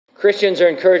Christians are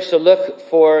encouraged to look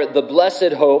for the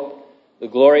blessed hope, the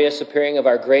glorious appearing of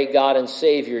our great God and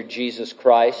Savior, Jesus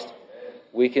Christ.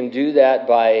 We can do that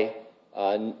by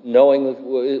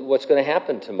knowing what's going to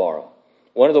happen tomorrow.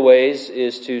 One of the ways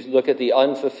is to look at the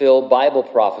unfulfilled Bible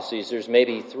prophecies. There's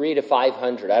maybe 300 to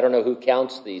 500. I don't know who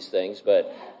counts these things,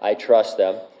 but I trust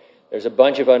them. There's a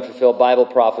bunch of unfulfilled Bible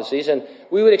prophecies, and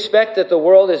we would expect that the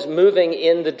world is moving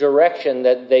in the direction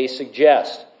that they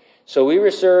suggest. So we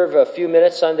reserve a few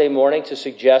minutes Sunday morning to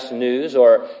suggest news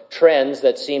or trends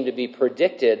that seem to be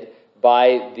predicted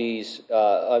by these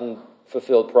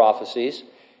unfulfilled prophecies.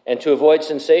 And to avoid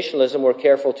sensationalism, we're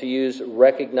careful to use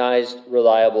recognized,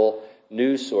 reliable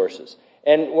news sources.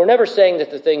 And we're never saying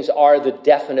that the things are the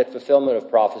definite fulfillment of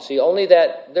prophecy, only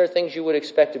that they're things you would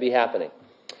expect to be happening.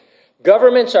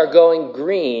 Governments are going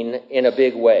green in a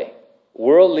big way.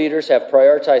 World leaders have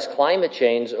prioritized climate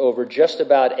change over just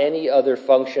about any other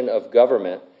function of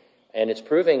government, and it's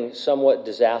proving somewhat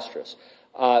disastrous.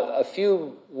 A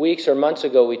few weeks or months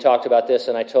ago, we talked about this,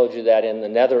 and I told you that in the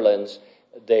Netherlands,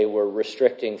 they were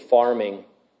restricting farming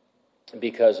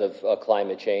because of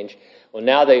climate change. Well,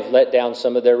 now they've let down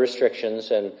some of their restrictions,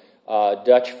 and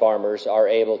Dutch farmers are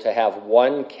able to have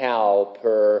one cow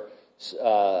per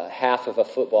half of a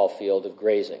football field of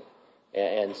grazing.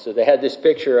 And so they had this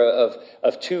picture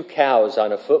of two cows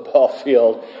on a football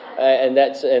field, and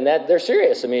they're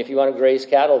serious. I mean, if you want to graze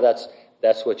cattle,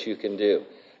 that's what you can do.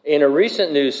 In a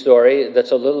recent news story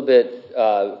that's a little bit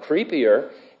creepier,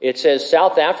 it says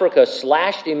South Africa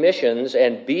slashed emissions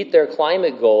and beat their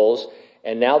climate goals,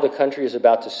 and now the country is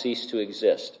about to cease to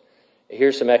exist.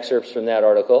 Here's some excerpts from that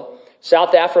article.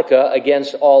 South Africa,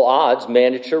 against all odds,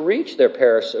 managed to reach their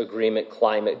Paris Agreement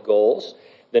climate goals.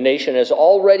 The nation has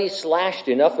already slashed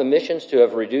enough emissions to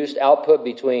have reduced output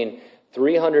between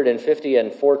 350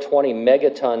 and 420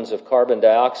 megatons of carbon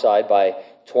dioxide by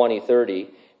 2030,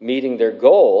 meeting their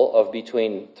goal of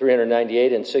between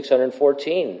 398 and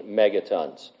 614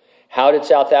 megatons. How did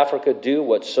South Africa do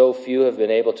what so few have been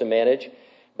able to manage?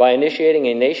 By initiating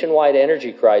a nationwide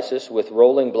energy crisis with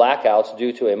rolling blackouts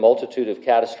due to a multitude of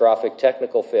catastrophic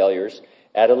technical failures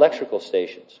at electrical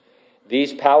stations.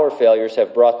 These power failures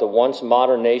have brought the once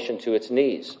modern nation to its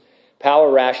knees. Power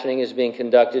rationing is being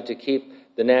conducted to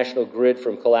keep the national grid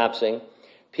from collapsing.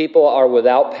 People are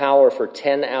without power for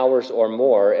 10 hours or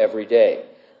more every day.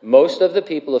 Most of the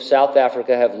people of South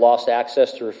Africa have lost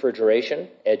access to refrigeration,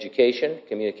 education,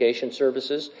 communication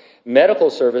services, medical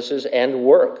services, and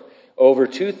work. Over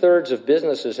 2/3 of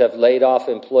businesses have laid off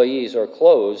employees or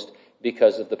closed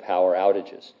because of the power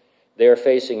outages. They are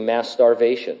facing mass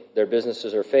starvation. Their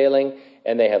businesses are failing,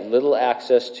 and they have little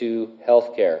access to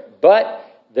health care. But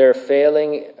their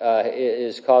failing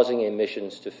is causing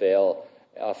emissions to fall,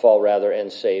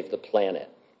 and save the planet.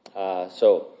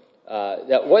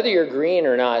 That whether you're green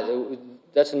or not,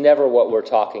 that's never what we're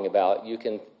talking about. You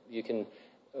can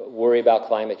worry about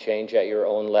climate change at your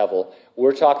own level.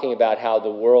 We're talking about how the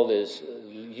world is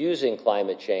using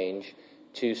climate change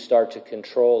to start to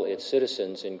control its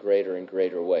citizens in greater and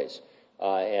greater ways.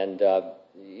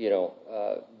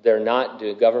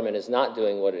 Government is not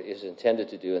doing what it is intended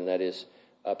to do, and that is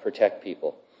protect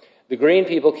people. The green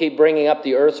people keep bringing up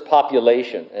the Earth's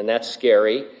population, and that's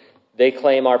scary. They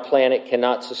claim our planet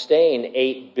cannot sustain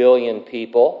 8 billion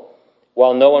people.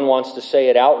 While no one wants to say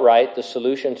it outright, the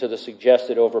solution to the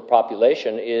suggested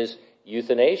overpopulation is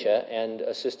euthanasia and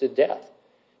assisted death.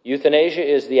 Euthanasia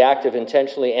is the act of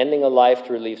intentionally ending a life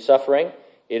to relieve suffering.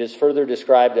 It is further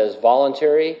described as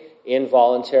voluntary,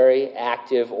 involuntary,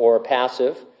 active, or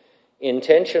passive.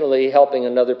 Intentionally helping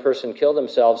another person kill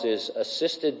themselves is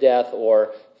assisted death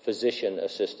or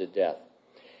physician-assisted death.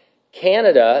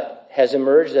 Canada has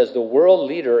emerged as the world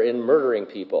leader in murdering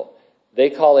people.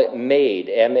 They call it MAID,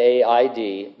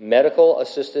 M-A-I-D, Medical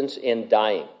Assistance in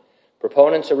Dying.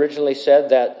 Proponents originally said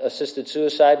that assisted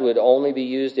suicide would only be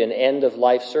used in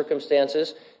end-of-life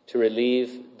circumstances to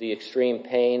relieve the extreme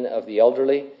pain of the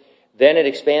elderly. Then it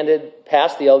expanded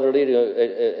past the elderly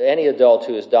to any adult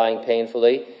who is dying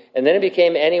painfully. And then it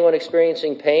became anyone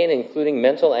experiencing pain, including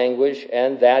mental anguish,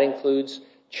 and that includes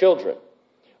children.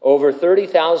 Over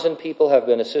 30,000 people have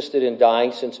been assisted in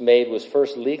dying since MAID was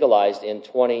first legalized in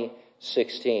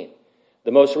 2016.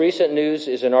 The most recent news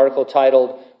is an article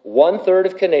titled, "1/3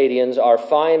 of Canadians are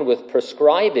fine with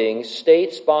prescribing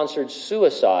state-sponsored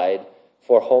suicide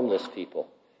for homeless people."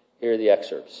 Here are the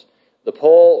excerpts. The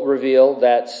poll revealed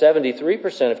that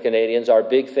 73% of Canadians are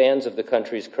big fans of the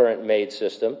country's current MAID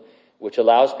system, which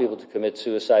allows people to commit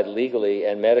suicide legally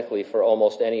and medically for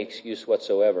almost any excuse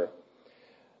whatsoever.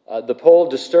 The poll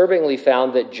disturbingly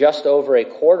found that just over a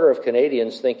quarter of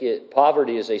Canadians think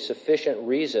poverty is a sufficient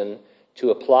reason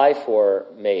to apply for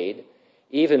MAID.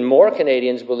 Even more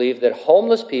Canadians believe that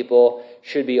homeless people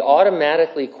should be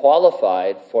automatically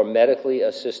qualified for medically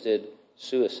assisted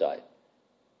suicide.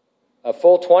 A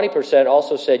full 20%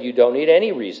 also said you don't need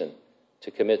any reason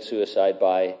to commit suicide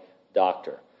by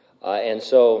doctor. And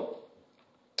so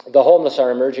the homeless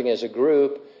are emerging as a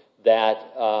group that,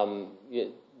 what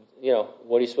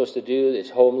are you supposed to do? It's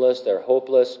homeless, they're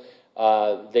hopeless.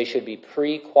 They should be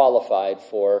pre-qualified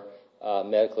for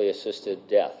medically assisted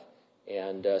death.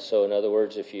 And so in other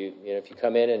words, if you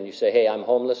come in and you say, hey, I'm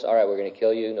homeless, all right, we're going to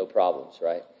kill you, no problems,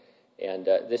 right? And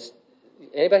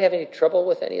anybody have any trouble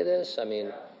with any of this? I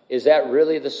mean, is that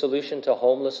really the solution to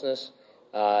homelessness?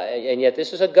 And yet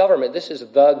this is a government. This is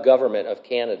the government of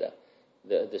Canada.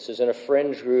 This isn't a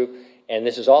fringe group. And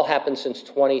this has all happened since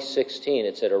 2016.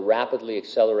 It's at a rapidly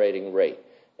accelerating rate.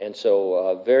 And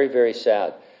so very, very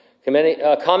sad. Commenting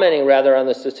on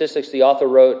the statistics, the author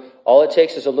wrote, all it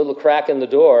takes is a little crack in the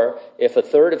door. If a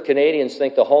third of Canadians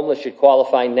think the homeless should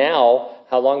qualify now,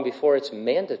 how long before it's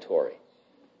mandatory?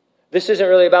 This isn't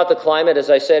really about the climate. As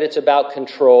I said, it's about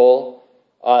control.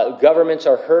 Governments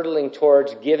are hurtling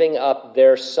towards giving up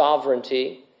their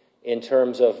sovereignty in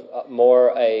terms of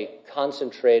more a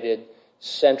concentrated,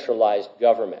 centralized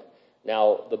government.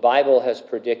 Now, the Bible has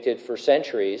predicted for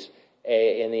centuries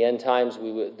in the end times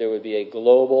there would be a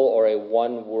global or a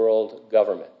one-world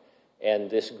government. And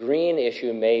this green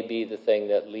issue may be the thing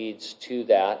that leads to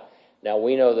that. Now,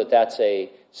 we know that that's a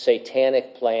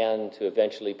satanic plan to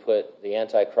eventually put the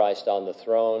Antichrist on the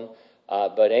throne.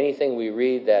 But anything we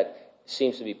read that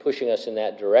seems to be pushing us in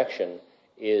that direction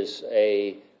is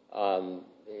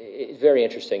very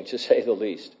interesting, to say the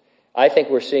least. I think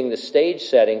we're seeing the stage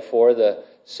setting for the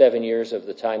 7 years of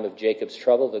the time of Jacob's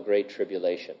trouble, the Great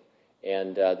Tribulation.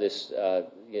 And this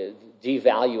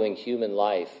devaluing human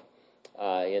life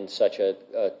in such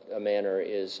a manner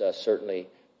is certainly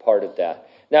part of that.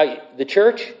 Now, the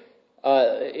church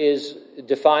is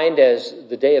defined as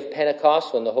the day of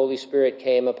Pentecost, when the Holy Spirit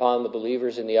came upon the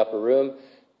believers in the upper room,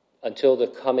 until the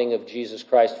coming of Jesus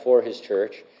Christ for his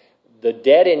church. The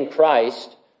dead in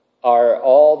Christ are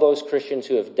all those Christians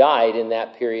who have died in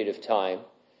that period of time.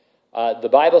 The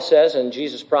Bible says, and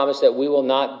Jesus promised, that we will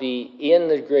not be in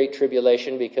the Great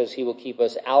Tribulation because he will keep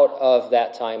us out of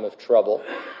that time of trouble.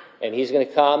 And he's going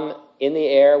to come in the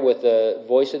air with the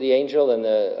voice of the angel and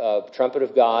the trumpet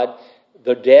of God.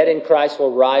 The dead in Christ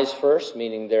will rise first,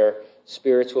 meaning their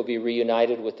spirits will be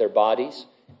reunited with their bodies.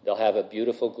 They'll have a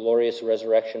beautiful, glorious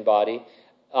resurrection body.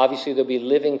 Obviously, there'll be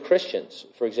living Christians.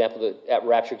 For example, that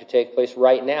rapture could take place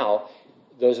right now.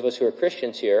 Those of us who are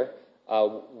Christians here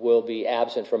will be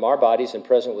absent from our bodies and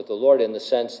present with the Lord, in the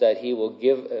sense that he will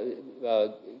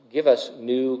give us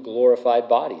new glorified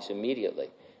bodies immediately.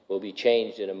 We'll be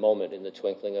changed in a moment, in the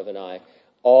twinkling of an eye,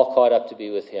 all caught up to be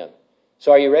with him.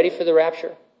 So are you ready for the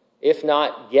rapture? If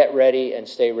not, get ready and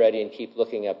stay ready and keep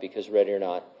looking up, because ready or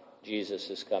not, Jesus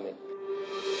is coming.